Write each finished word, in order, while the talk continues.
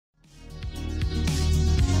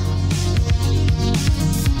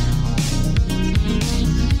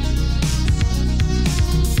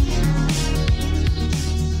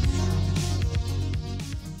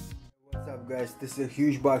guys, this is a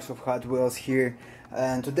huge box of Hot Wheels here,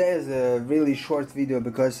 and today is a really short video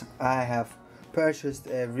because I have purchased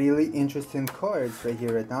a really interesting car. It's right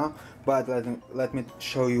here right now, but let me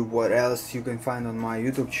show you what else you can find on my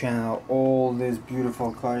YouTube channel. All these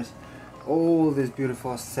beautiful cars, all these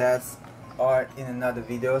beautiful sets are in another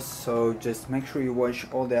video, so just make sure you watch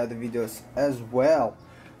all the other videos as well.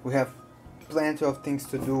 We have plenty of things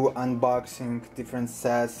to do, unboxing different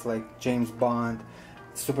sets like James Bond,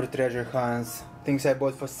 Super Treasure Hunts, things I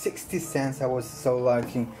bought for 60 cents. I was so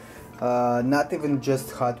lucky. Not even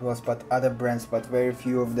just Hot Wheels but other brands, but very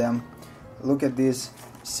few of them. Look at these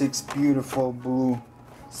 6 beautiful blue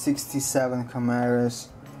 67 Camaros.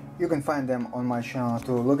 You can find them on my channel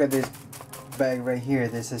too. Look at this bag right here.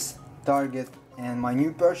 This is Target and my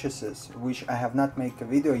new purchases, which I have not made a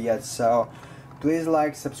video yet, so please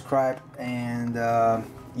like, subscribe, and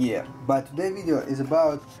yeah. But today's video is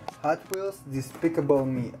about Hot Wheels Despicable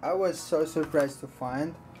Me. I was so surprised to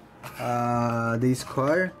find this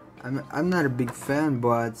car. I'm not a big fan,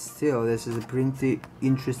 but still, this is a pretty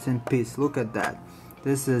interesting piece. Look at that.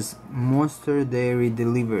 This is Monster Dairy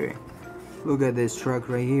Delivery. Look at this truck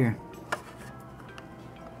right here.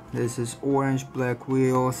 This is orange black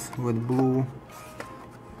wheels with blue.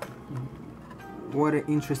 What an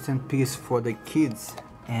interesting piece for the kids,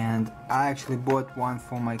 and I actually bought one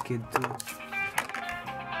for my kid too.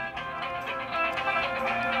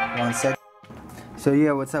 One sec. So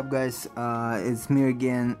yeah, what's up guys, it's me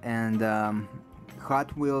again, and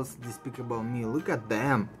Hot Wheels Despicable Me. Look at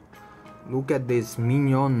them. Look at this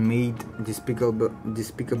minion made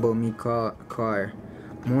Despicable Me car.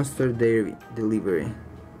 Monster Dairy Delivery.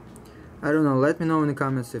 I don't know, let me know in the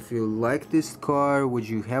comments if you like this car. Would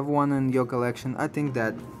you have one in your collection? I think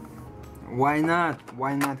that why not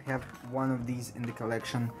have one of these in the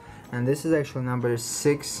collection. And this is actually number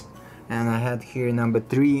 6, and I had here number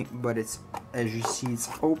 3, but it's, as you see, it's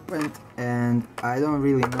opened and I don't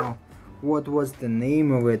really know what was the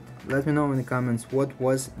name of it. Let me know in the comments what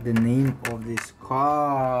was the name of this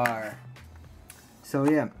car. So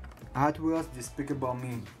yeah, Hot Wheels Despicable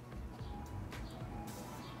Me.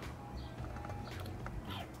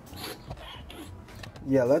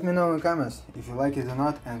 Yeah, let me know in the comments if you like it or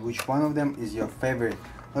not, and which one of them is your favorite.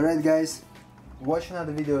 Alright guys, watch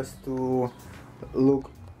another videos to look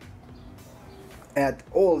at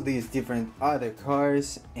all these different other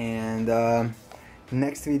cars, and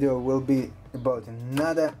next video will be about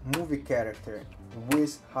another movie character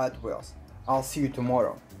with Hot Wheels. I'll see you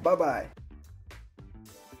tomorrow. Bye bye.